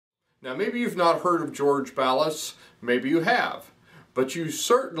Now, maybe you've not heard of George Ballas, maybe you have, but you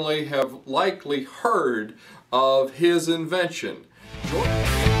certainly have likely heard of his invention.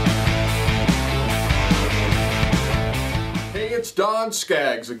 Hey, it's Don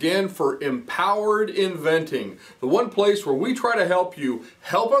Skaggs again for Empowered Inventing, the one place where we try to help you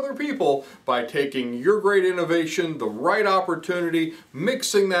help other people by taking your great innovation, the right opportunity,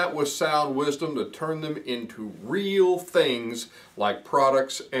 mixing that with sound wisdom to turn them into real things like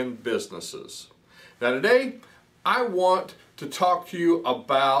products and businesses. Now today, I want to talk to you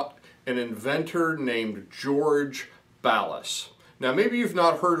about an inventor named George Ballas. Now maybe you've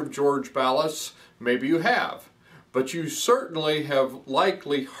not heard of George Ballas, maybe you have. But you certainly have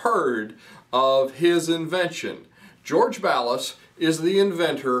likely heard of his invention. George Ballas is the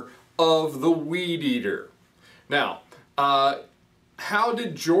inventor of the weed eater. Now, how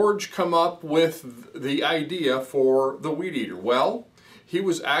did George come up with the idea for the weed eater? Well, he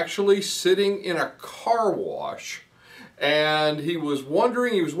was actually sitting in a car wash and he was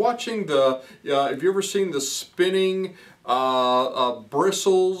wondering, he was watching the, have you ever seen the spinning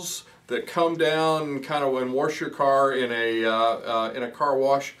bristles that come down and kind of and wash your car in a car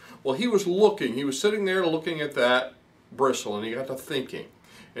wash? Well, he was sitting there looking at that bristle, and he got to thinking,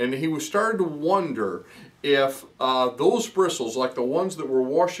 and he was starting to wonder if those bristles, like the ones that were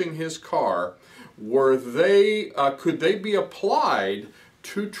washing his car, could they be applied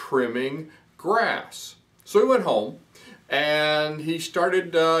to trimming grass? So he went home and he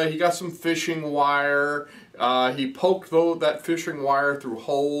started, he got some fishing wire. He poked that fishing wire through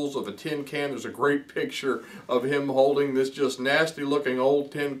holes of a tin can. There's a great picture of him holding this just nasty looking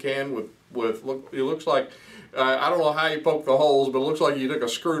old tin can it looks like, I don't know how he poked the holes, but it looks like he took a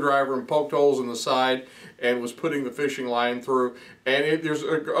screwdriver and poked holes in the side and was putting the fishing line through. And there's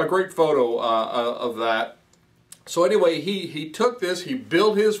a great photo of that. So anyway, he took this, he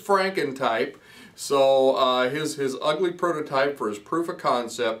built his Frankentype, so his ugly prototype for his proof of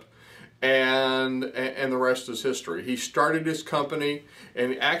concept, and the rest is history. He started his company,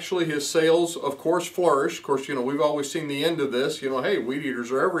 and actually his sales, of course, flourished. Of course, you know, we've always seen the end of this. You know, hey, weed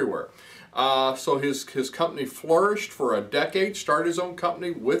eaters are everywhere. So his company flourished for a decade, started his own company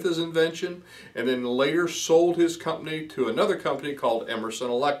with his invention, and then later sold his company to another company called Emerson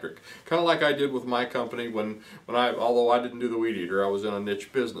Electric. Kind of like I did with my company although I didn't do the weed eater, I was in a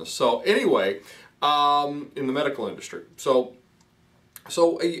niche business. So anyway, in the medical industry. So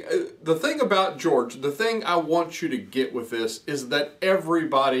the thing about George, the thing I want you to get with this is that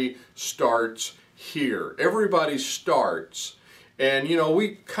everybody starts here. Everybody starts. And you know,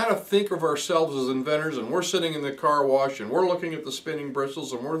 we kind of think of ourselves as inventors, and we're sitting in the car wash and we're looking at the spinning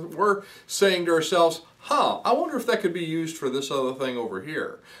bristles and we're saying to ourselves, I wonder if that could be used for this other thing over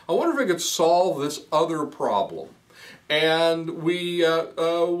here. I wonder if it could solve this other problem. And we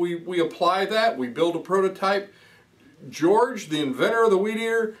apply that, we build a prototype. George, the inventor of the weed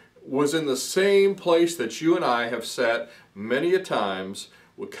eater, was in the same place that you and I have sat many a times,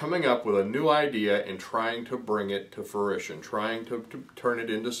 with coming up with a new idea and trying to bring it to fruition, trying to turn it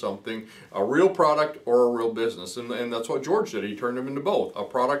into something, a real product or a real business. And that's what George did. He turned them into both, a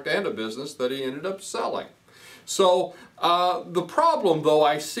product and a business that he ended up selling. So the problem, though,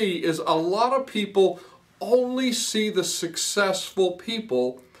 I see is a lot of people only see the successful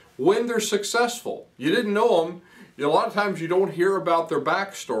people when they're successful. You didn't know them. A lot of times you don't hear about their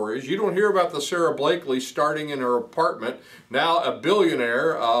backstories. You don't hear about the Sarah Blakely starting in her apartment, now a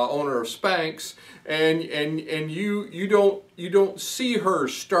billionaire, owner of Spanx, and you don't see her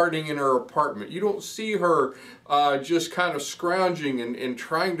starting in her apartment. You don't see her just kind of scrounging and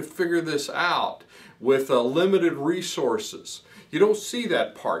trying to figure this out with limited resources. You don't see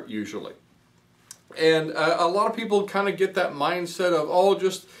that part usually. And a lot of people kind of get that mindset of, oh,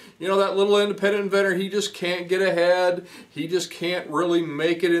 just, you know, that little independent inventor, he just can't get ahead. He just can't really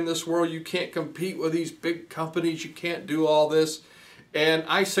make it in this world. You can't compete with these big companies. You can't do all this. And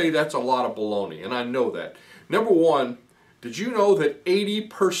I say that's a lot of baloney, and I know that. Number one, did you know that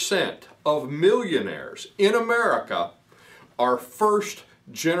 80% of millionaires in America are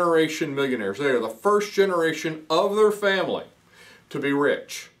first-generation millionaires? They are the first generation of their family to be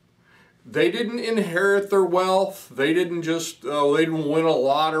rich. They didn't inherit their wealth. They didn't just, they didn't win a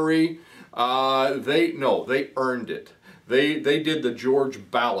lottery. They earned it. They did the George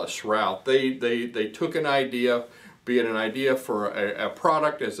Ballas route. They took an idea, be it an idea for a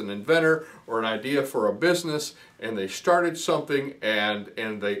product as an inventor or an idea for a business, and they started something and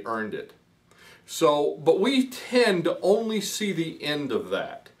they earned it. So, but we tend to only see the end of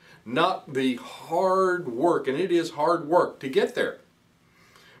that, not the hard work, and it is hard work to get there.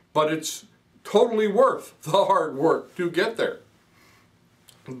 But it's totally worth the hard work to get there.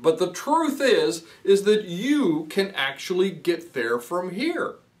 But the truth is that you can actually get there from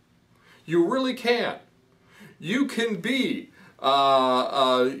here. You really can. You can be,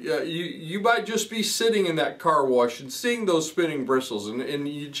 you might just be sitting in that car wash and seeing those spinning bristles, and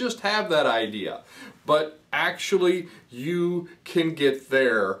you just have that idea. But actually, you can get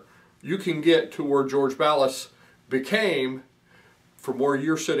there. You can get to where George Ballas became from where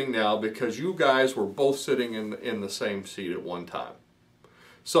you're sitting now, because you guys were both sitting in the same seat at one time.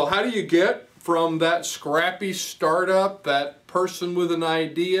 So how do you get from that scrappy startup, that person with an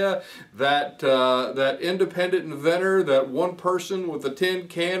idea, that independent inventor, that one person with the tin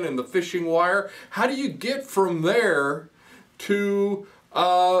can and the fishing wire? How do you get from there to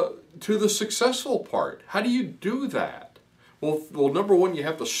the successful part? How do you do that? Well, number one, you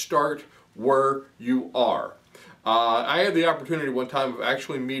have to start where you are. I had the opportunity one time of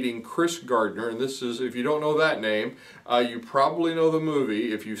actually meeting Chris Gardner, and this is, if you don't know that name, you probably know the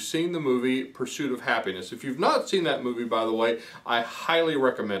movie. If you've seen the movie Pursuit of Happiness. If you've not seen that movie, by the way, I highly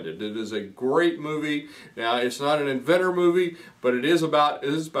recommend it. It is a great movie. Now, it's not an inventor movie, but it is about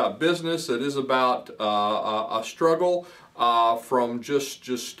business. It is about a struggle from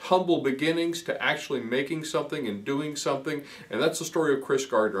just humble beginnings to actually making something and doing something. And that's the story of Chris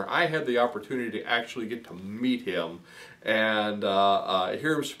Gardner. I had the opportunity to actually get to meet him and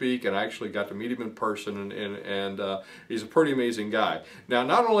hear him speak, and I actually got to meet him in person, and he's a pretty amazing guy. Now,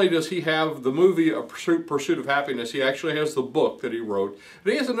 not only does he have the movie Pursuit of Happiness, he actually has the book that he wrote,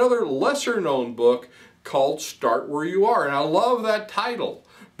 and he has another lesser known book called Start Where You Are, and I love that title.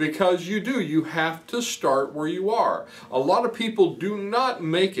 Because you have to start where you are. A lot of people do not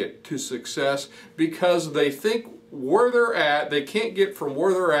make it to success because they think where they're at, they can't get from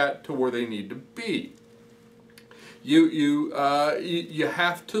where they're at to where they need to be. You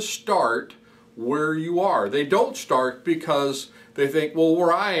have to start where you are. They don't start because they think, well,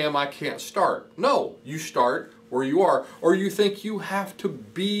 where I am, I can't start. No, you start where you are. Or you think you have to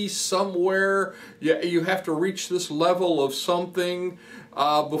be somewhere, you have to reach this level of something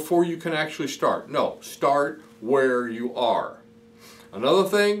before you can actually start. No, start where you are. Another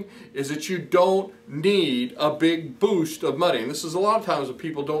thing is that you don't need a big boost of money. And this is a lot of times when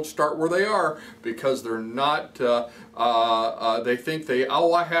people don't start where they are because they're not, they think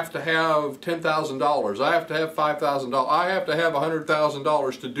I have to have $10,000, I have to have $5,000, I have to have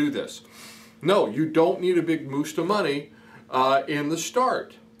 $100,000 to do this. No, you don't need a big boost of money in the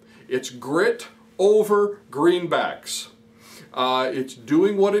start. It's grit over greenbacks. It's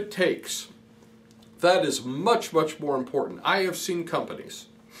doing what it takes. That is much, much more important. I have seen companies,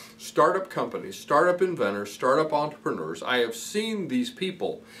 startup inventors, startup entrepreneurs. I have seen these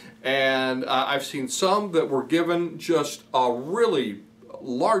people, and I've seen some that were given just a really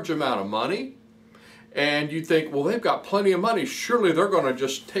large amount of money, and you think, well, they've got plenty of money. Surely they're going to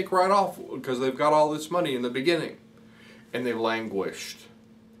just take right off because they've got all this money in the beginning, and they languished.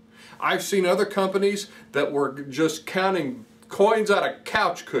 I've seen other companies that were just counting coins out of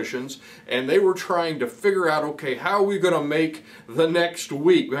couch cushions, and they were trying to figure out, okay, how are we going to make the next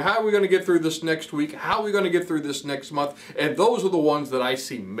week? How are we going to get through this next week? How are we going to get through this next month? And those are the ones that I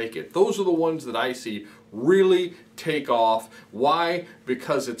see make it. Those are the ones that I see really take off. Why?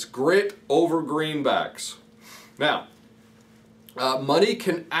 Because it's grit over greenbacks. Now, money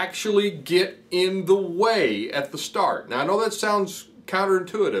can actually get in the way at the start. Now, I know that sounds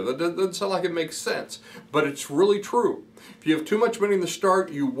counterintuitive. It doesn't sound like it makes sense, but it's really true. If you have too much money in the start,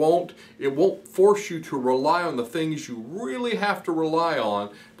 it won't force you to rely on the things you really have to rely on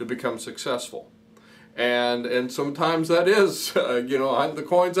to become successful. And sometimes that is, the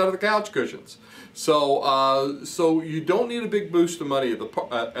coins out of the couch cushions. So you don't need a big boost of money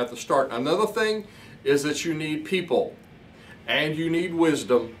at the start. Another thing is that you need people, and you need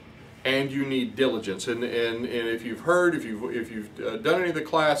wisdom, and you need diligence. And if you've heard, if you've done any of the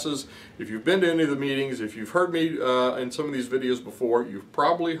classes, if you've been to any of the meetings, if you've heard me in some of these videos before, you've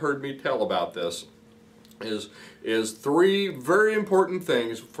probably heard me tell about this. Is three very important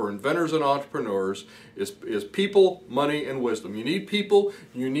things for inventors and entrepreneurs is people, money, and wisdom. You need people,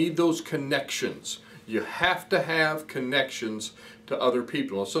 you need those connections. You have to have connections to other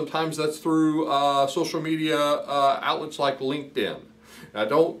people. Sometimes that's through social media outlets like LinkedIn. Now,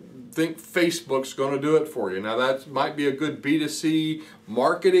 don't think Facebook's going to do it for you. Now, that might be a good B2C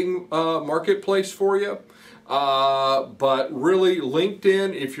marketing marketplace for you. But really,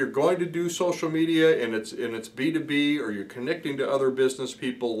 LinkedIn, if you're going to do social media and it's B2B, or you're connecting to other business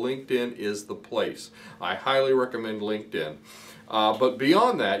people, LinkedIn is the place. I highly recommend LinkedIn. But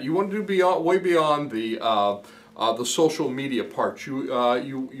beyond that, you want to do way beyond the the social media part. You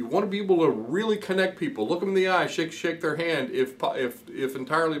want to be able to really connect people, look them in the eye, shake their hand if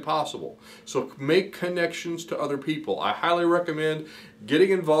entirely possible. So make connections to other people. I highly recommend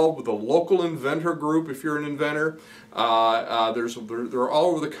getting involved with a local inventor group if you're an inventor. They're all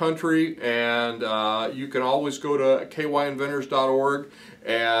over the country, and you can always go to kyinventors.org,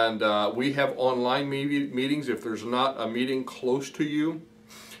 and we have online meetings if there's not a meeting close to you.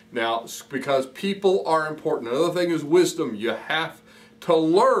 Now, because people are important. Another thing is wisdom. You have to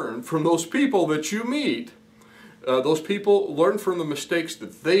learn from those people that you meet. Those people, learn from the mistakes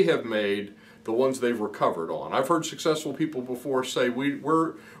that they have made, the ones they've recovered on. I've heard successful people before say,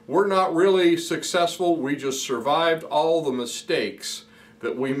 we're not really successful, we just survived all the mistakes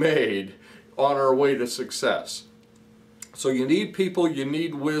that we made on our way to success. So you need people, you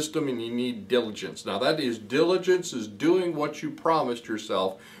need wisdom, and you need diligence. Now that is, diligence is doing what you promised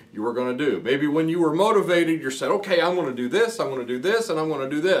yourself you were going to do. Maybe when you were motivated, you said, okay, I'm going to do this, I'm going to do this, and I'm going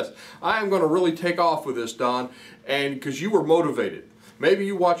to do this. I am going to really take off with this, Don, and because you were motivated. Maybe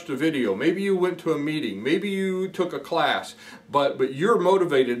you watched a video, maybe you went to a meeting, maybe you took a class, but you're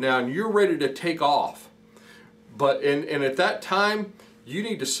motivated now and you're ready to take off. And at that time, you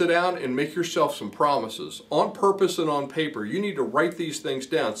need to sit down and make yourself some promises on purpose and on paper. You need to write these things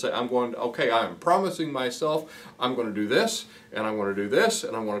down. Say, okay, I'm promising myself I'm going to do this, and I'm going to do this,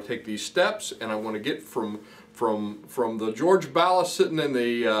 and I'm going to take these steps, and I want to get from the George Ballas sitting in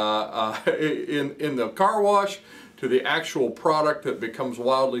the in the car wash to the actual product that becomes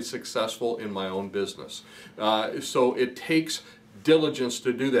wildly successful in my own business. So it takes diligence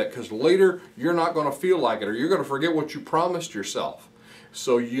to do that, because later you're not going to feel like it, or you're going to forget what you promised yourself.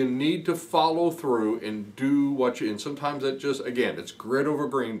 So you need to follow through and do what you, and sometimes it just, again, it's grit over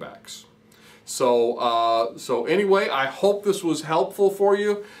greenbacks. So anyway, I hope this was helpful for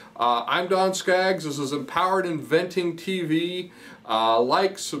you. I'm Don Skaggs. This is Empowered Inventing TV.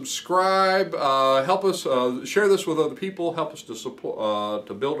 Like, subscribe, help us share this with other people, help us to support,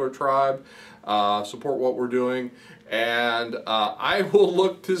 to build our tribe, support what we're doing, and I will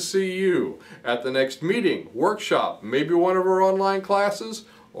look to see you at the next meeting, workshop, maybe one of our online classes,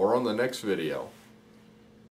 or on the next video.